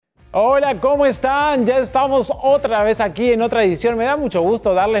Hola, ¿cómo están? Ya estamos otra vez aquí en otra edición. Me da mucho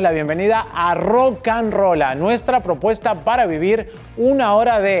gusto darles la bienvenida a Rock and Rola, nuestra propuesta para vivir una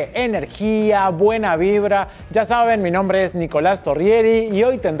hora de energía, buena vibra. Ya saben, mi nombre es Nicolás Torrieri y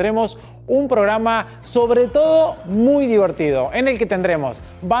hoy tendremos un programa sobre todo muy divertido, en el que tendremos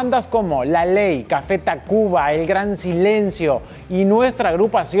bandas como La Ley, Café Tacuba, El Gran Silencio y nuestra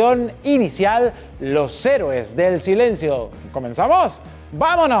agrupación inicial, Los Héroes del Silencio. ¿Comenzamos?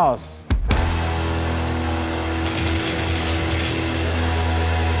 ¡Vámonos!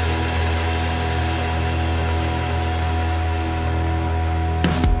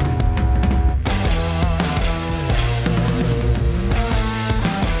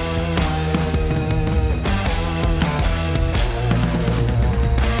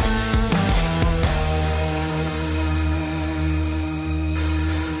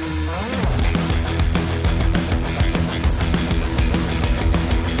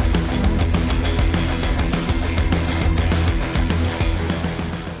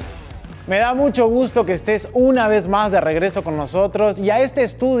 Me da mucho gusto que estés una vez más de regreso con nosotros y a este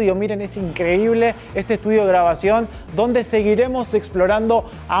estudio, miren, es increíble, este estudio de grabación donde seguiremos explorando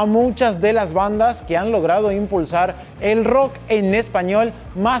a muchas de las bandas que han logrado impulsar el rock en español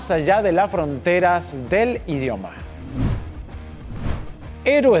más allá de las fronteras del idioma.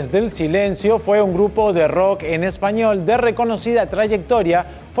 Héroes del Silencio fue un grupo de rock en español de reconocida trayectoria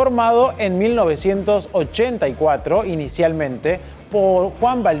formado en 1984 inicialmente por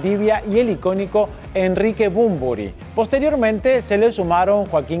Juan Valdivia y el icónico Enrique Bunbury. Posteriormente se le sumaron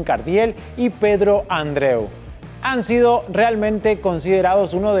Joaquín Cardiel y Pedro Andreu. Han sido realmente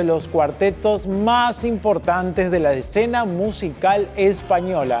considerados uno de los cuartetos más importantes de la escena musical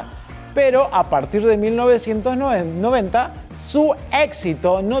española. Pero a partir de 1990 su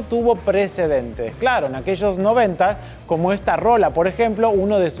éxito no tuvo precedentes. Claro, en aquellos 90, como esta rola, por ejemplo,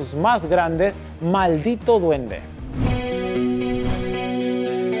 uno de sus más grandes, Maldito Duende.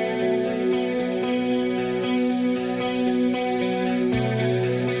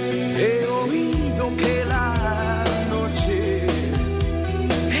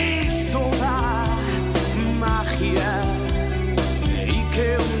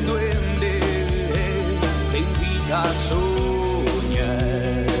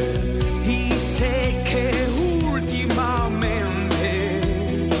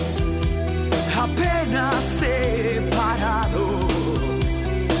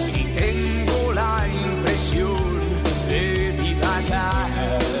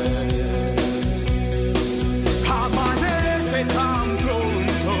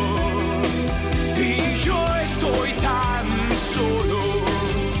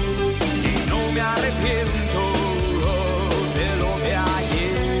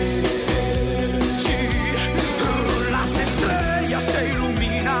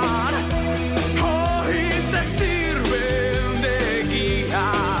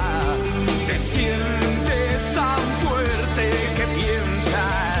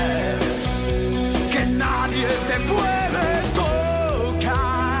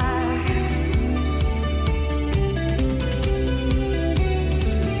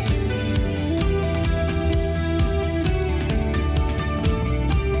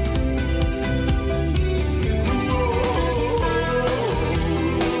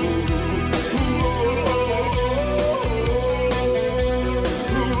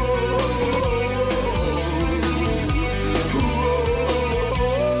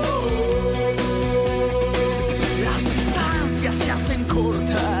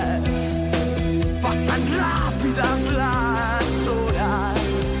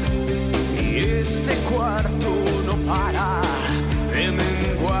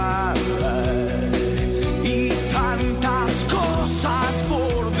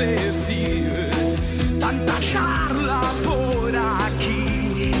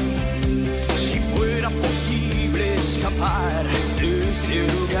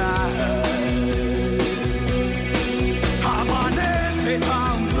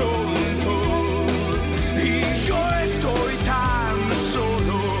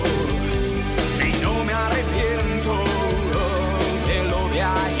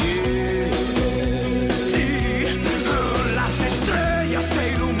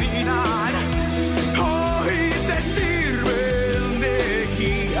 Te iluminan, hoy te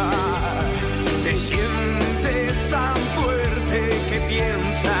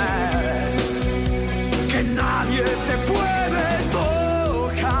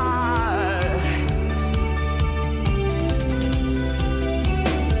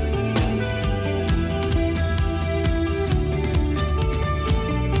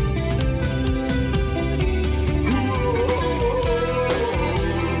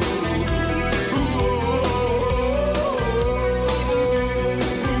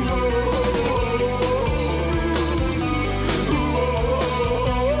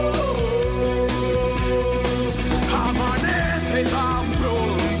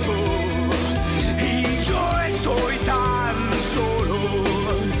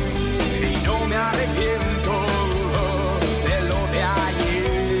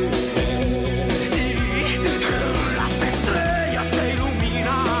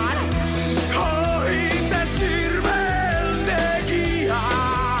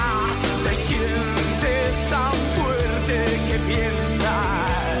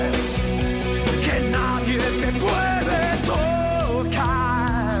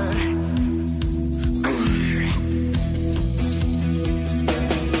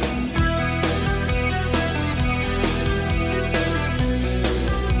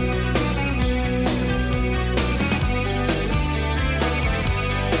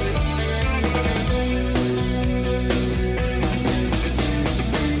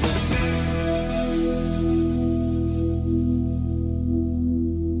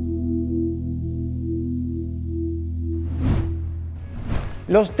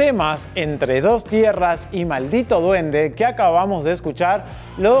Los temas Entre dos tierras y Maldito duende que acabamos de escuchar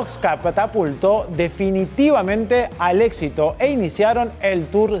los catapultó definitivamente al éxito e iniciaron el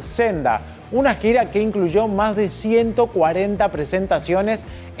Tour Senda, una gira que incluyó más de 140 presentaciones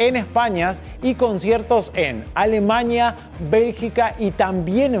en España y conciertos en Alemania, Bélgica y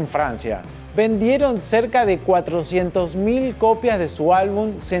también en Francia. Vendieron cerca de 400.000 copias de su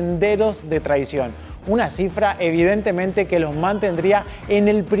álbum Senderos de Traición, una cifra evidentemente que los mantendría en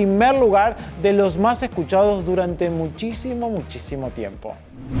el primer lugar de los más escuchados durante muchísimo tiempo.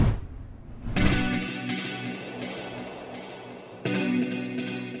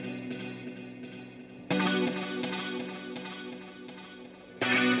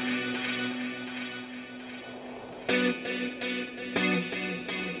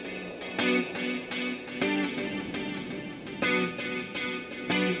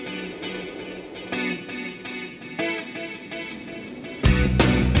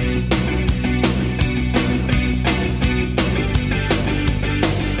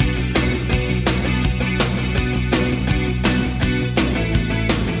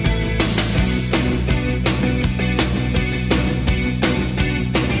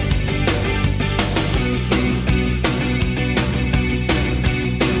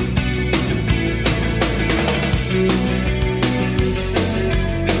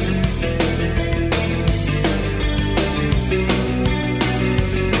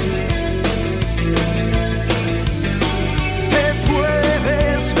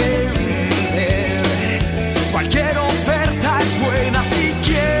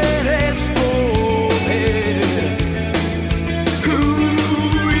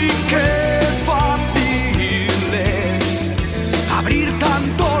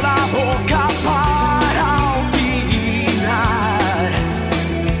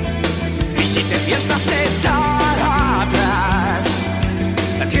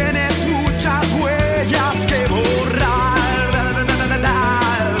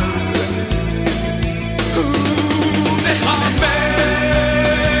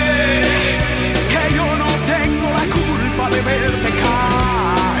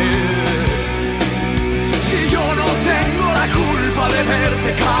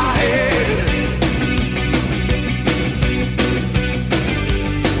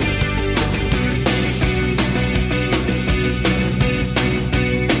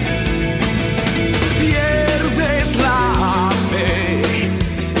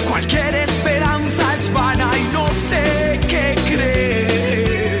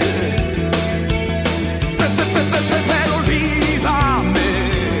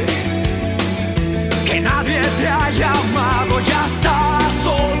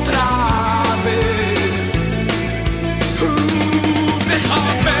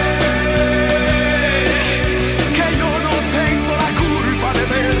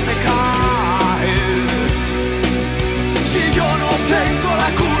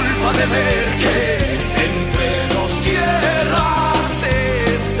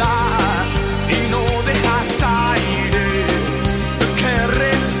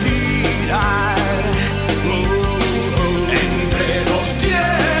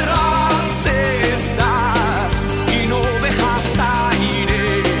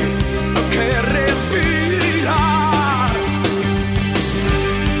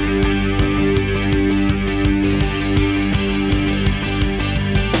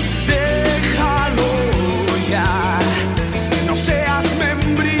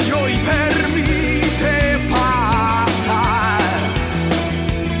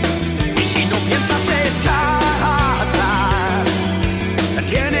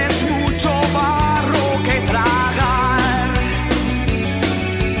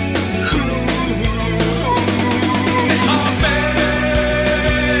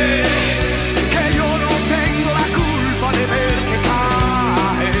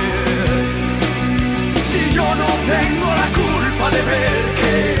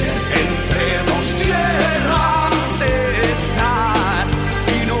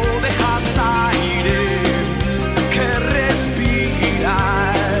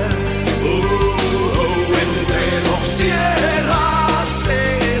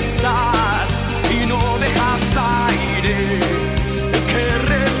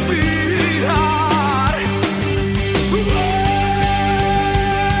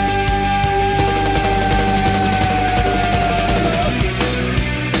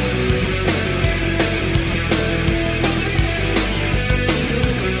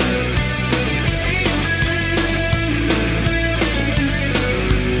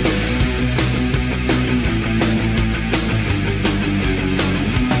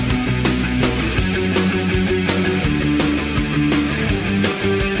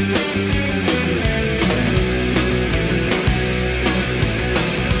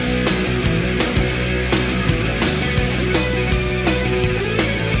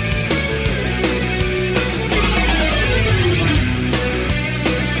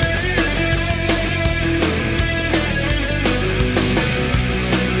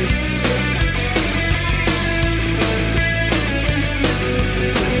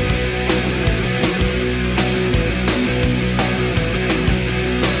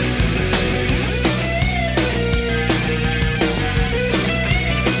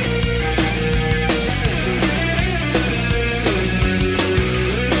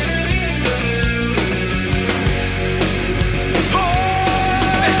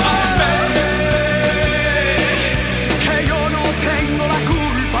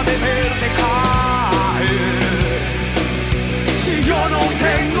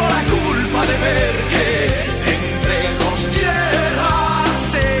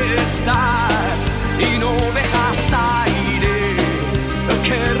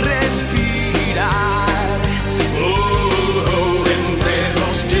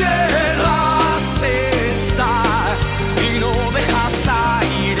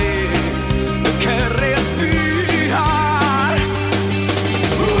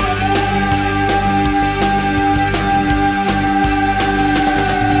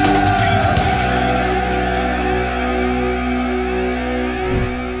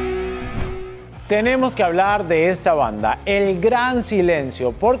 Tenemos que hablar de esta banda, El Gran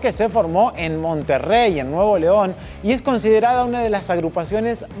Silencio, porque se formó en Monterrey, en Nuevo León, y es considerada una de las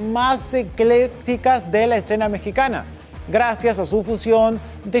agrupaciones más eclécticas de la escena mexicana, gracias a su fusión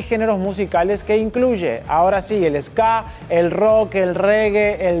de géneros musicales que incluye, ahora sí, el ska, el rock, el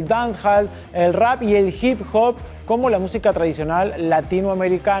reggae, el dancehall, el rap y el hip hop, como la música tradicional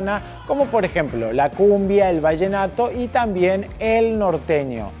latinoamericana, como por ejemplo la cumbia, el vallenato y también el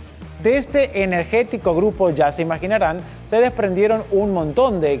norteño. De este energético grupo, ya se imaginarán, se desprendieron un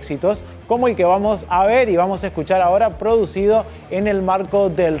montón de éxitos, como el que vamos a ver y vamos a escuchar ahora, producido en el marco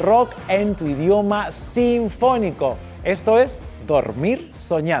del rock en tu idioma sinfónico. Esto es Dormir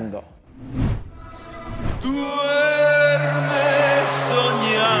Soñando. Duermes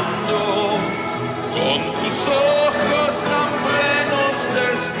soñando con tus ojos tan plenos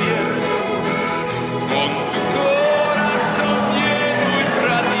despiertos, con tu corazón lleno y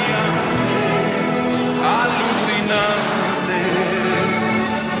radiante, alucinante,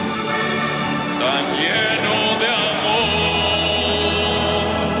 tan lleno de amor.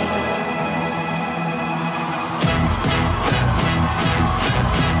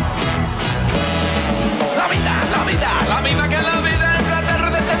 La vida que la vida entra a terra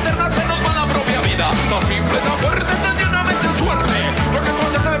de eterna se nos va la propia vida. No simple, tan fuerte, tan llenamente suerte. Lo que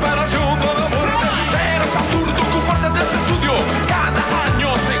acontece me parece un todo muerte. Pero es absurdo ocuparte de ese estudio. Cada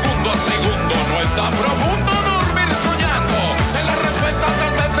año, segundo a segundo, no es tan profundo dormir soñando. En la respuesta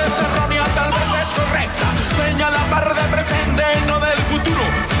tal vez es errónea, tal vez es correcta. Sueña la barra del presente y no del futuro.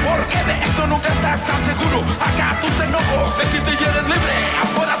 Porque de esto nunca estás tan seguro. Acá tus enojos, de si te eres libre.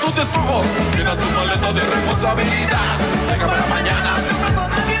 Afuera tus despojos. Llena tu maleta de responsabilidad. Venga para mañana de una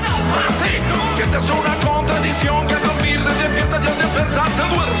sonalidad. Así tú sientes una contradicción. Que al dormir te despiertas y al despertar te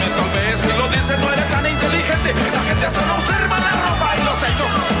duermes. Tal vez si lo dices no eres tan inteligente. La gente solo observa la ropa y los hechos.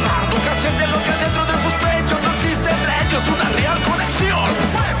 Nunca siente lo que dentro de sus pechos. No existe entre ellos una real conexión.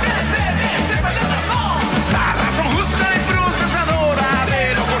 Pues siempre de razón. La razón justa y procesadora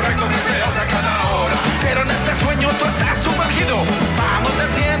de lo correcto deseas a cada hora. Pero en este sueño tú estás sumergido. Vamos, te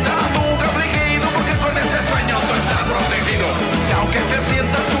sientas nunca afligido, porque con este sueño tú estás protegido. Y aunque te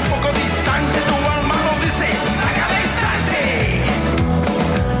sientas un poco distante, tu alma lo dice a cada instante.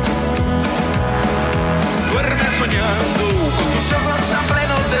 Duerme soñando con tus ojos tan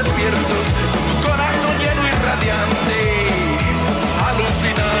plenos despiertos, con tu corazón lleno y radiante,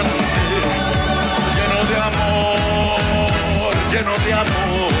 alucinante, lleno de amor, lleno de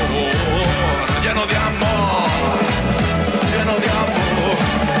amor, lleno de amor, lleno de amor.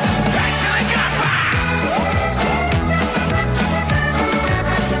 ¡Échale capa!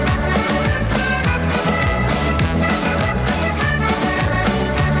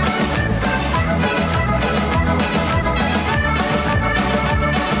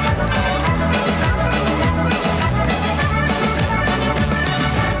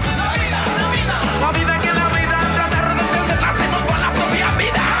 La vida que la vida tratar de entenderla se nos va la propia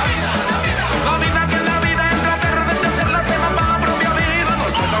vida. La vida que la vida entra a tratar de entenderla se nos va la propia vida. No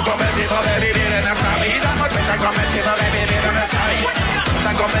estoy tan convencido de vivir en esta vida. No estoy tan convencido de vivir en esta vida. No estoy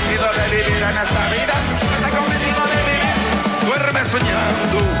tan convencido de vivir en esta vida. No estoy tan convencido de vivir. Duerme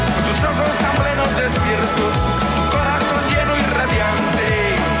soñando con tus ojos tan plenos despiertos, tu corazón lleno y radiante,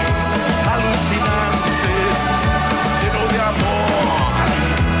 alucinante, lleno de amor,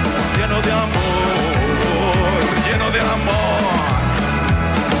 lleno de amor, lleno de amor,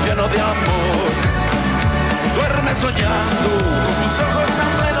 lleno de amor. Duerme soñando con tus ojos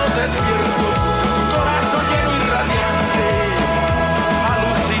tan plenos despiertos, tu corazón lleno y radiante,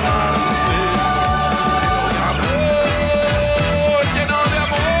 alucinante, lleno de amor, lleno de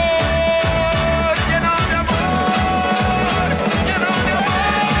amor, lleno de amor, lleno de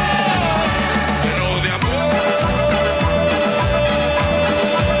amor, lleno de amor.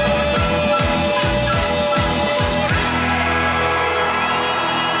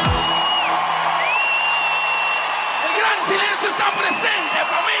 El gran silencio está presente,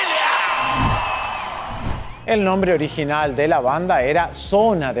 familia. El nombre original de la banda era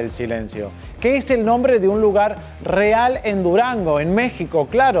Zona del Silencio, que es el nombre de un lugar real en Durango, en México,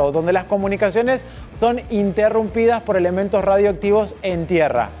 claro, donde las comunicaciones son interrumpidas por elementos radioactivos en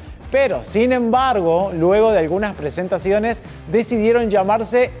tierra. Pero, sin embargo, luego de algunas presentaciones, decidieron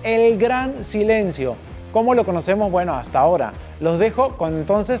llamarse El Gran Silencio. ¿Cómo lo conocemos? Bueno, hasta ahora. Los dejo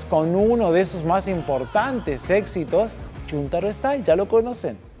entonces con uno de sus más importantes éxitos, Chuntaro Style, ya lo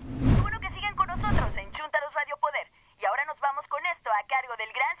conocen. Seguro que siguen con nosotros en Chuntaros Radio Poder. Y ahora nos vamos con esto a cargo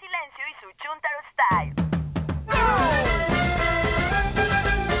del Gran Silencio y su Chuntaro Style.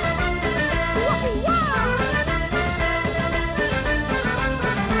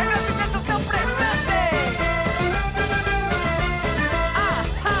 El Gran Silencio está presente.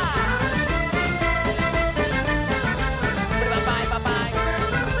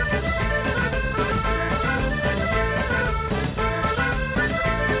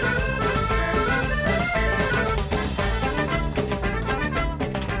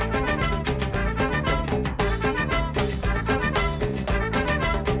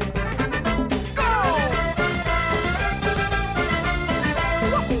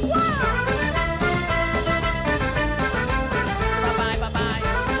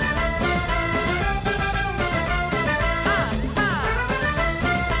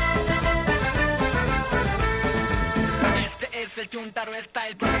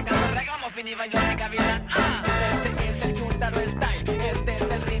 style, porque canto ragamuffin y bailo de gavilán. Este es el chuntaro style, este es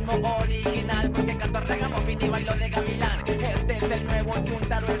el ritmo original, porque canto ragamuffin y bailo de gavilán. Este es el nuevo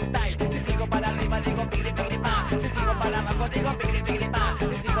chuntaro style. Si sigo para arriba digo pigri pigri pa, si sigo para abajo digo pigri pigri pa,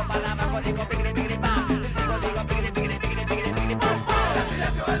 si sigo para abajo digo pigri pigri pa, si sigo digo pigri pigri pigri pigri pigri pa. El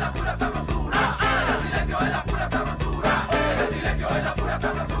silencio es la pura sabrosura, el silencio es la pura sabrosura, el silencio es la pura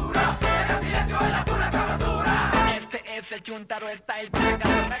sabrosura, el silencio es la pura sabrosura. Este es el chuntaro style, porque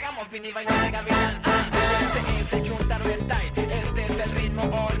canto ragamuffin y bailo de gavilán. Este es el chuntaro style, este es el ritmo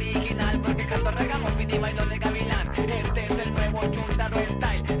original, porque canto ragamuffin y bailo de gavilán. Este es el nuevo chuntaro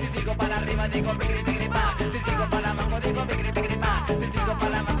style. Si sigo para arriba digo pigri pigri pa, si sigo para abajo digo pigri pigri pa, si sigo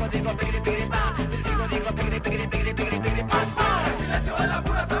para abajo digo pigri pigri pa, si sigo digo pigri pigri pigri pigri pigri pa. El silencio es la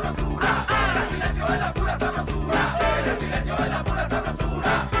pura sabrosura, el silencio es la pura sabrosura, el silencio es la pura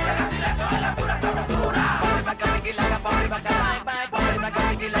sabrosura, el silencio es la pura sabrosura. Pa' arriba que la pa' arriba que pa' arriba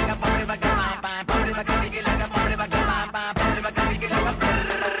que la pa' arriba que pa' arriba que la pa' arriba que pa' arriba que la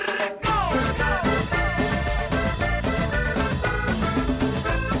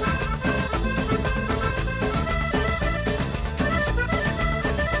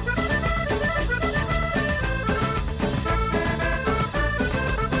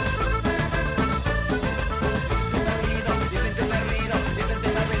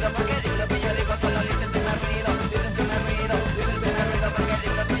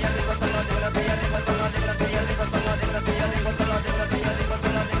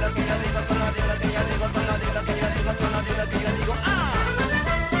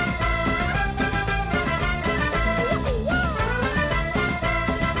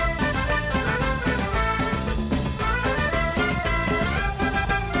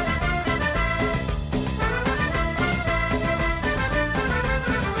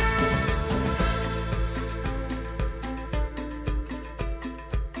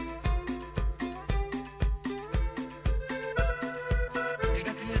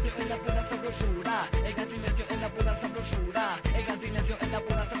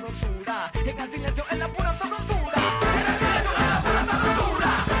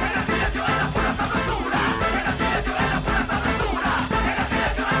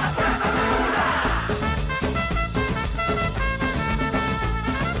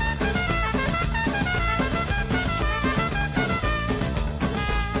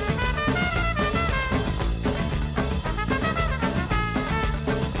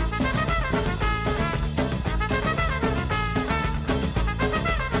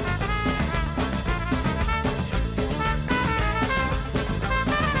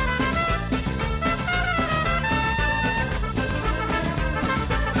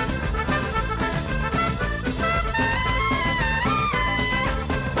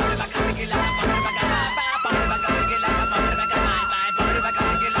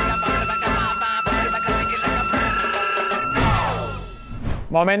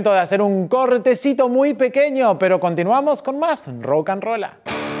Momento de hacer un cortecito muy pequeño, pero continuamos con más Rock and Rola.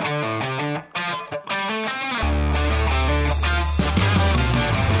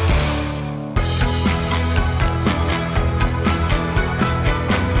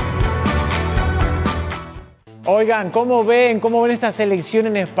 Oigan, ¿cómo ven esta selección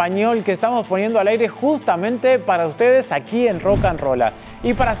en español que estamos poniendo al aire justamente para ustedes aquí en Rock and Rola?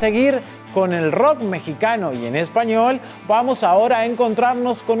 Y para seguir con el rock mexicano y en español, vamos ahora a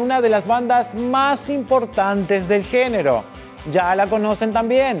encontrarnos con una de las bandas más importantes del género. Ya la conocen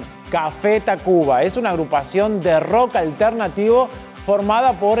también, Café Tacuba. Es una agrupación de rock alternativo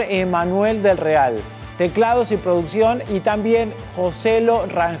formada por Emanuel del Real, teclados y producción, y también Joselo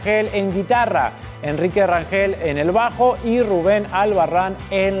Rangel en guitarra, Enrique Rangel en el bajo y Rubén Albarrán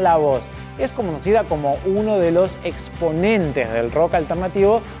en la voz. Es conocida como uno de los exponentes del rock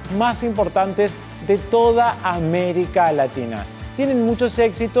alternativo más importantes de toda América Latina. Tienen muchos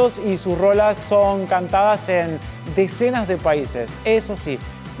éxitos y sus rolas son cantadas en decenas de países. Eso sí,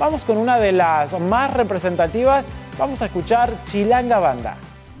 vamos con una de las más representativas. Vamos a escuchar Chilanga Banda.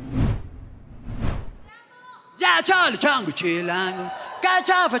 Ya chale chango chilango,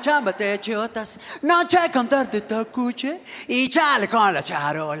 cachafa chamba te chotas, noche cantarte tacuche y chale con la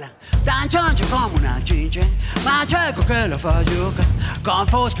charola, tan choncho como una chinche, mancheco que la falluca, con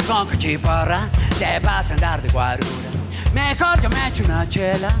fusca con cachiporra, te vas a andar de guarura. Mejor yo me echo una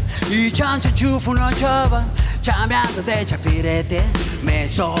chela y chance enchufo una chava, chambeando de chafirete, me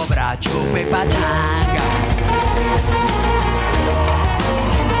sobra chupe y pachanga.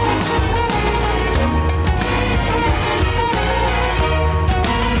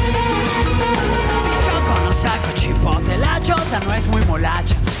 Saco chipote, la chota no es muy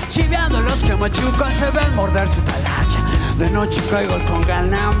molacha, chiveando los que machucan se ven morder su talacha. De noche caigo con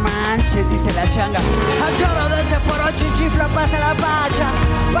ganas, manches, dice la changa. Al choro del te por ocho y chiflo pasa la pacha.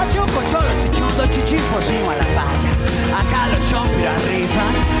 Pachuco, cholos y chundo, chichifos y a las pachas. Acá los chompiras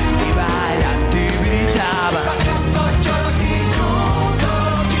rifan y bailan tibiritaban. Pachuco, cholos y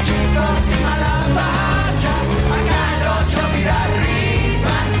chundos, chichifos y malapachas. Acá los chompiras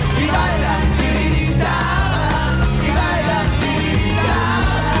rifan y bailan tibiritaban. Y bailan tibiritaban.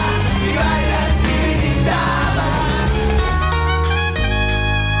 Y bailan tibiritaban.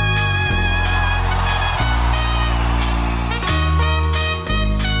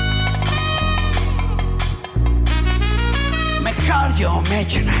 Mejor yo me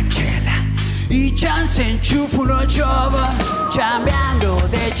echo una chela y chance enchufo uno chova. Chambeando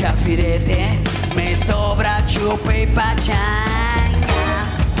de chafirete me sobra chupe y pachanga.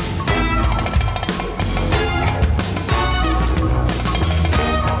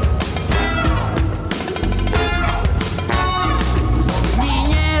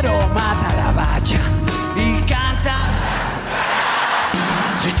 Niñero mata la bacha y canta.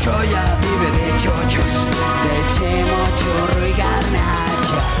 Su choya vive de chochos, de chemo, chorro y garnachas.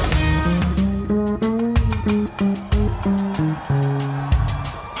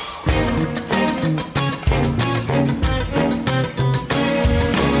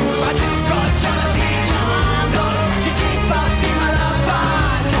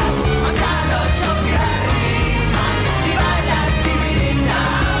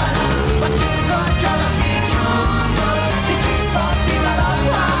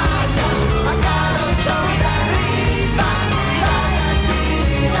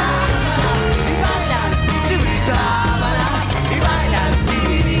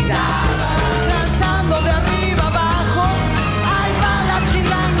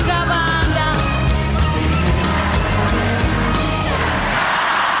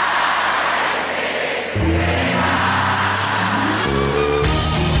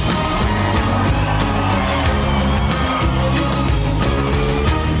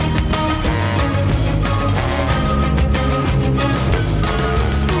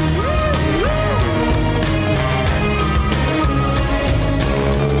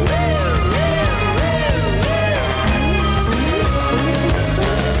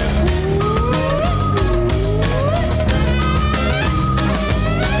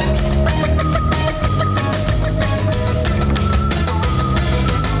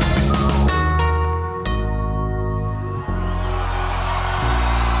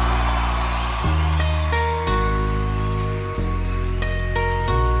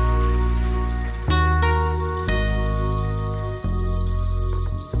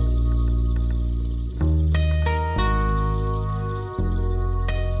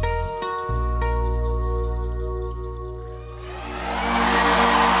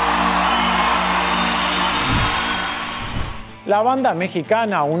 La banda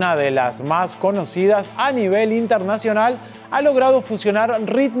mexicana, una de las más conocidas a nivel internacional, ha logrado fusionar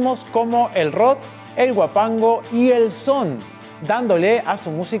ritmos como el rock, el guapango y el son, dándole a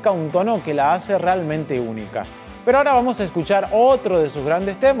su música un tono que la hace realmente única. Pero ahora vamos a escuchar otro de sus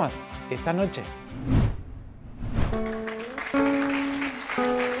grandes temas, Esa Noche.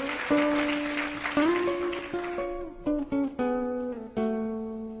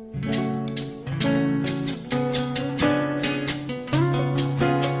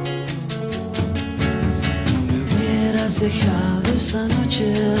 Dejado esa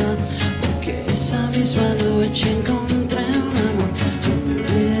noche, porque esa misma noche encontré un amor. No me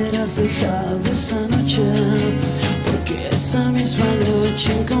hubieras dejado esa noche, porque esa misma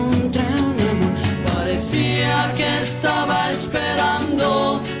noche encontré un amor. Parecía que estaba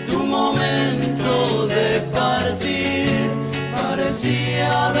esperando tu momento de partir.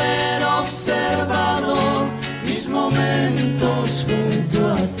 Parecía haber observado mis momentos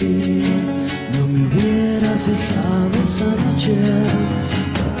junto a ti. No me hubieras dejado esa noche,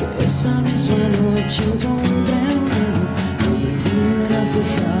 porque esa misma noche encontré un amor. No me hubieras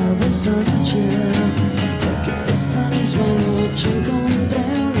dejado esa noche, porque esa misma noche encontré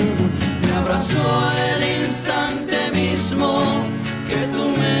un amor. Me abrazó el instante mismo que tú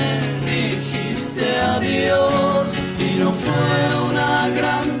me dijiste adiós, y no fue una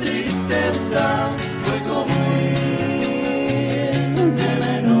gran tristeza, fue como ir de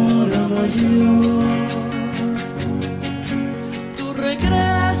menor a mayor.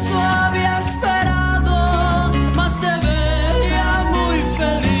 Regreso había esperado, mas te veía muy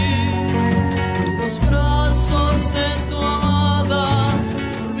feliz. En los brazos de tu amada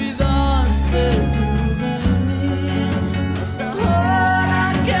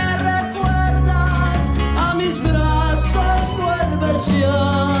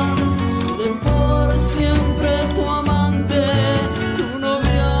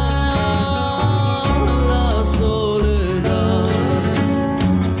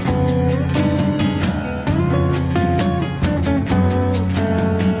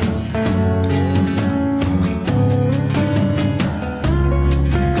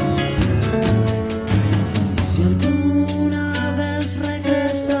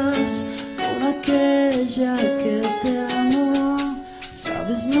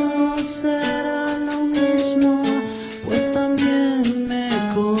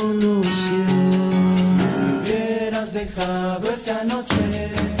dejado esa noche,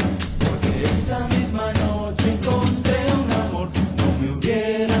 porque esa misma noche encontré un amor. No me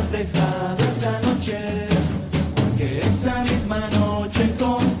hubieras dejado esa noche, porque esa misma noche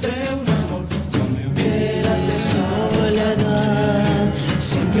encontré un amor. No me hubieras dejado. Soledad,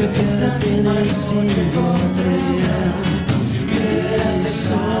 siempre que tienes soledad,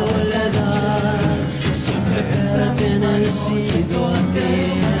 siempre que tienes sido a ti.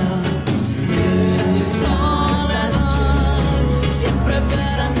 Soledad, siempre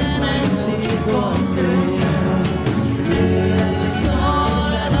pertenecido a ti.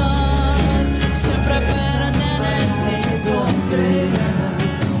 Soledad, siempre pertenecido a ti.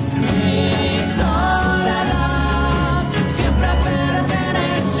 Mi soledad, siempre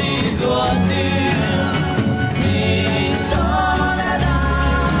pertenecido a ti. Mi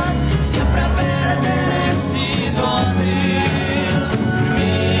soledad, siempre pertenecido a ti. Mi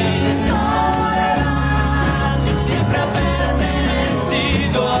soledad, siempre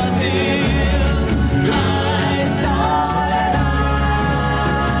pertenecido a ti. Ay, soledad,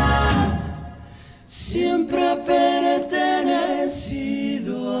 siempre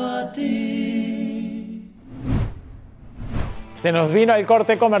pertenecido a ti. Se nos vino el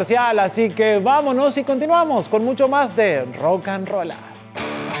corte comercial, así que vámonos y continuamos con mucho más de Rock and Rola.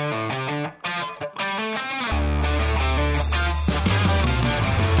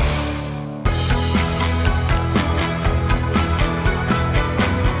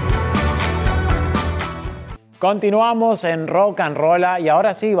 Continuamos en Rock and Rola y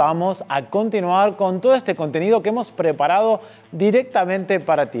ahora sí vamos a continuar con todo este contenido que hemos preparado directamente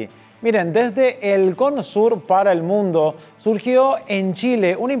para ti. Miren, desde el Cono Sur para el mundo surgió en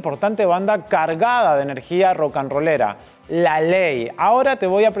Chile una importante banda cargada de energía rock and rollera, La Ley. Ahora te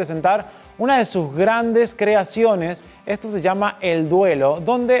voy a presentar una de sus grandes creaciones. Esto se llama El Duelo,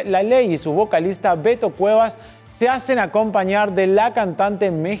 donde La Ley y su vocalista Beto Cuevas se hacen acompañar de la cantante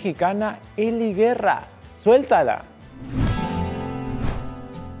mexicana Eli Guerra. ¡Suéltala!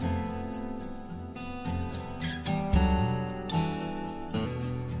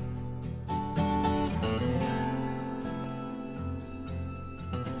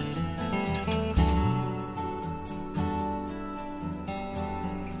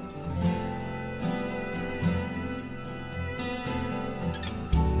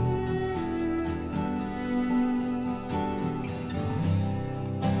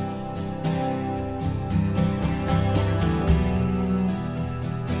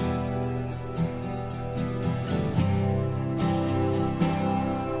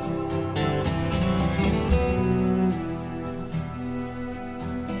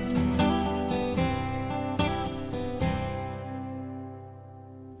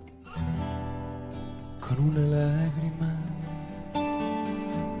 Con una lágrima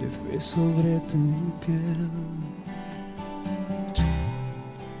de fe sobre tu piel,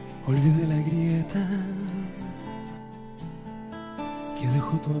 olvidé la grieta que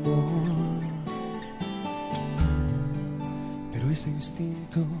dejó tu amor, pero ese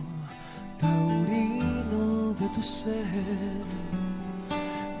instinto taurino de tu ser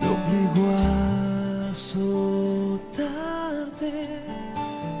me obligó a azotarte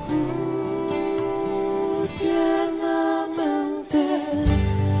tiernamente.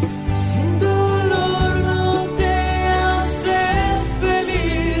 Sin dolor no te haces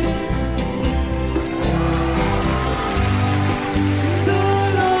feliz. Sin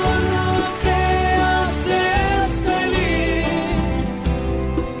dolor no te haces feliz.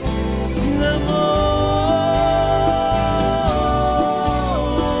 Sin amor.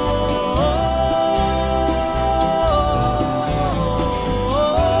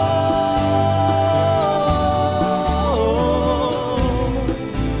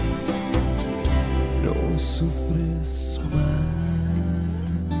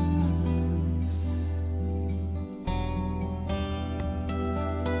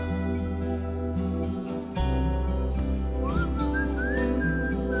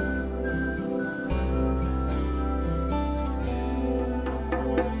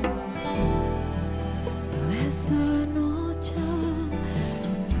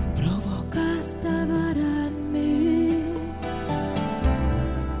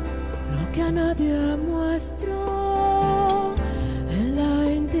 Nadie muestro en la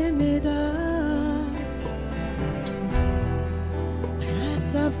intimidad, pero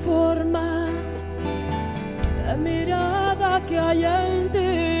esa forma de mirada que hay en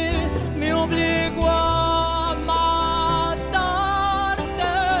ti me obligó a matarte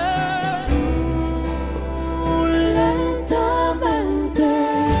lentamente.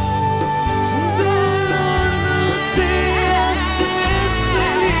 Sin dolor no te haces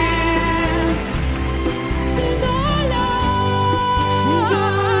feliz. Sin dolor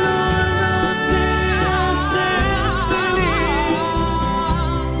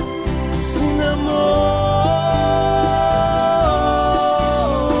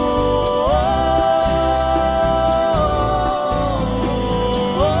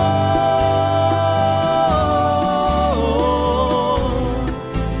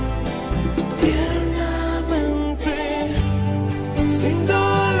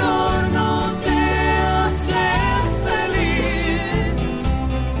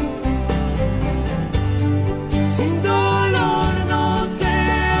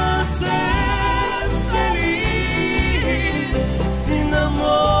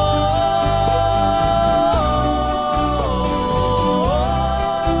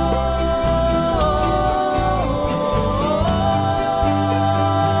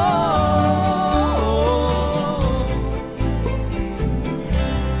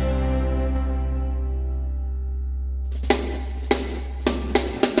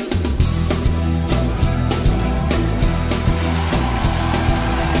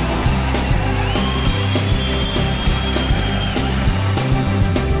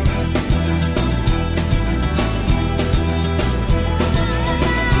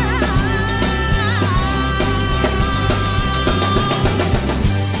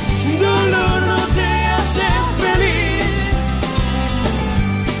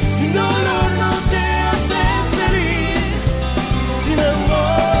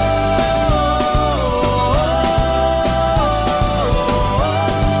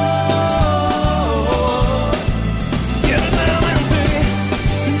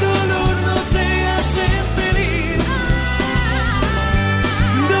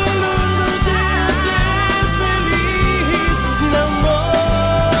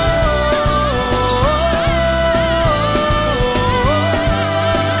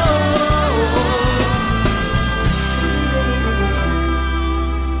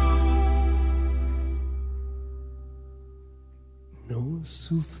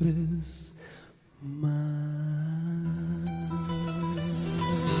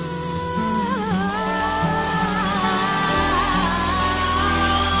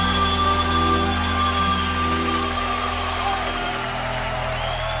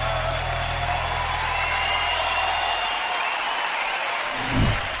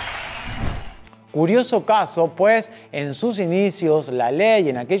Curioso caso, pues en sus inicios la ley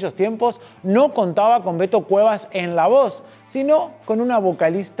en aquellos tiempos no contaba con Beto Cuevas en la voz, sino con una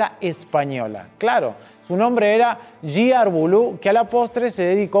vocalista española. Claro, su nombre era Gia Arbulú, que a la postre se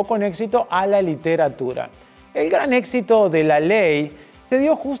dedicó con éxito a la literatura. El gran éxito de la ley se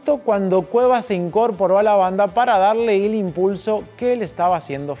dio justo cuando Cuevas se incorporó a la banda para darle el impulso que le estaba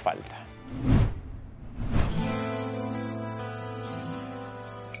haciendo falta.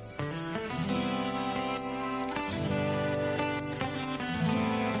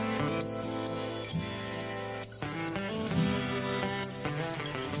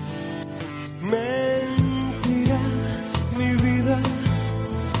 Mentira, mi vida,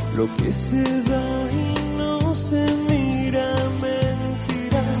 lo que se da y no se mira.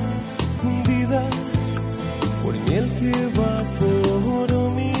 Mentira, fundida por miel que evaporó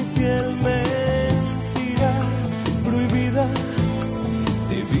mi piel. Mentira, prohibida,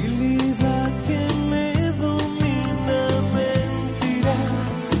 debilidad que me domina. Mentira,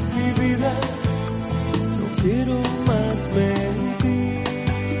 mi vida, no quiero más mentir.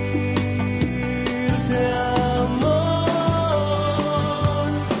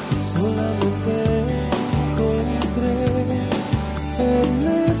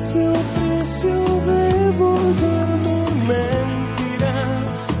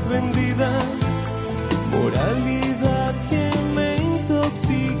 Moralidad que me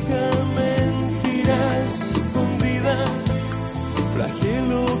intoxica, mentira escondida,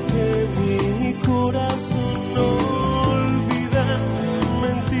 flagelo que mi corazón no olvida.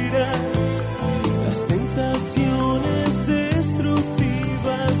 Mentira, las tentaciones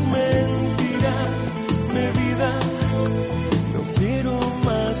destructivas. Mentira, mi vida, no quiero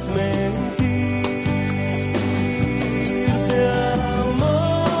más mentir.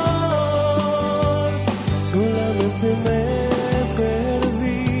 Me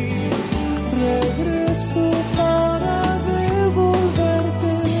perdí, regreso para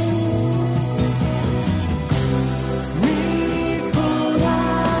devolverte. Mi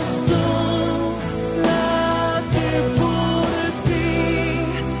corazón late por ti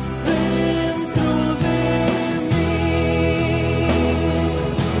dentro de mí.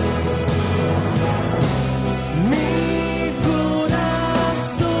 Mi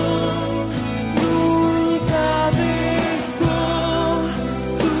corazón nunca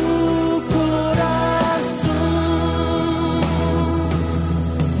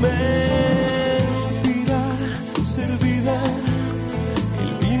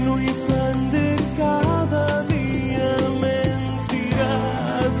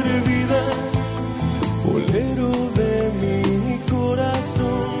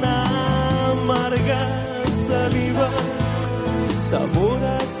sabor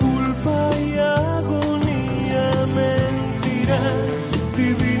a culpa y agonía. Mentira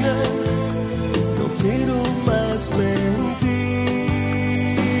divina, no quiero más mentir.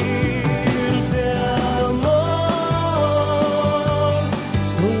 De amor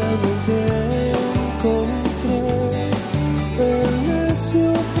solamente encontré el necio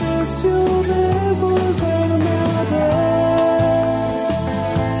precio de volverme a ver.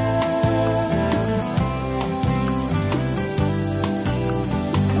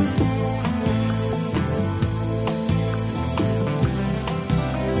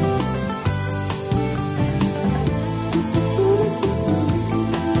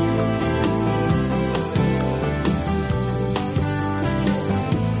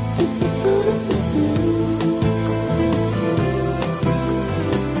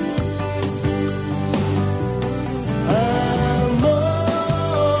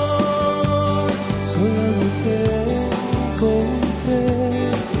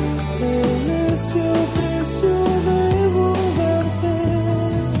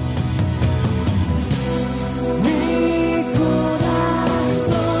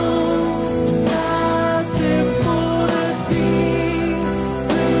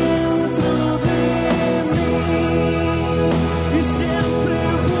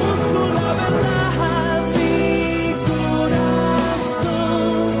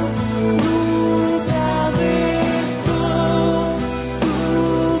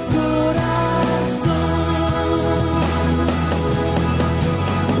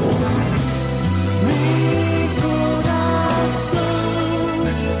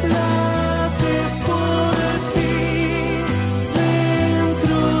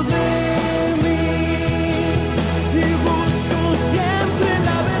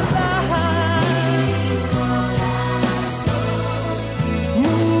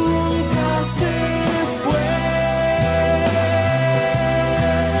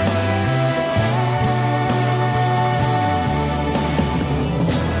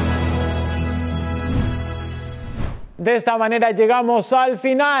 De esta manera llegamos al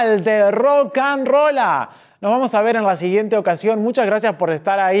final de Rock and Rola. Nos vamos a ver en la siguiente ocasión. Muchas gracias por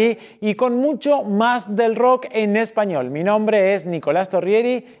estar ahí y con mucho más del rock en español. Mi nombre es Nicolás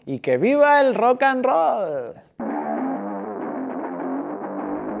Torrieri y que viva el rock and roll.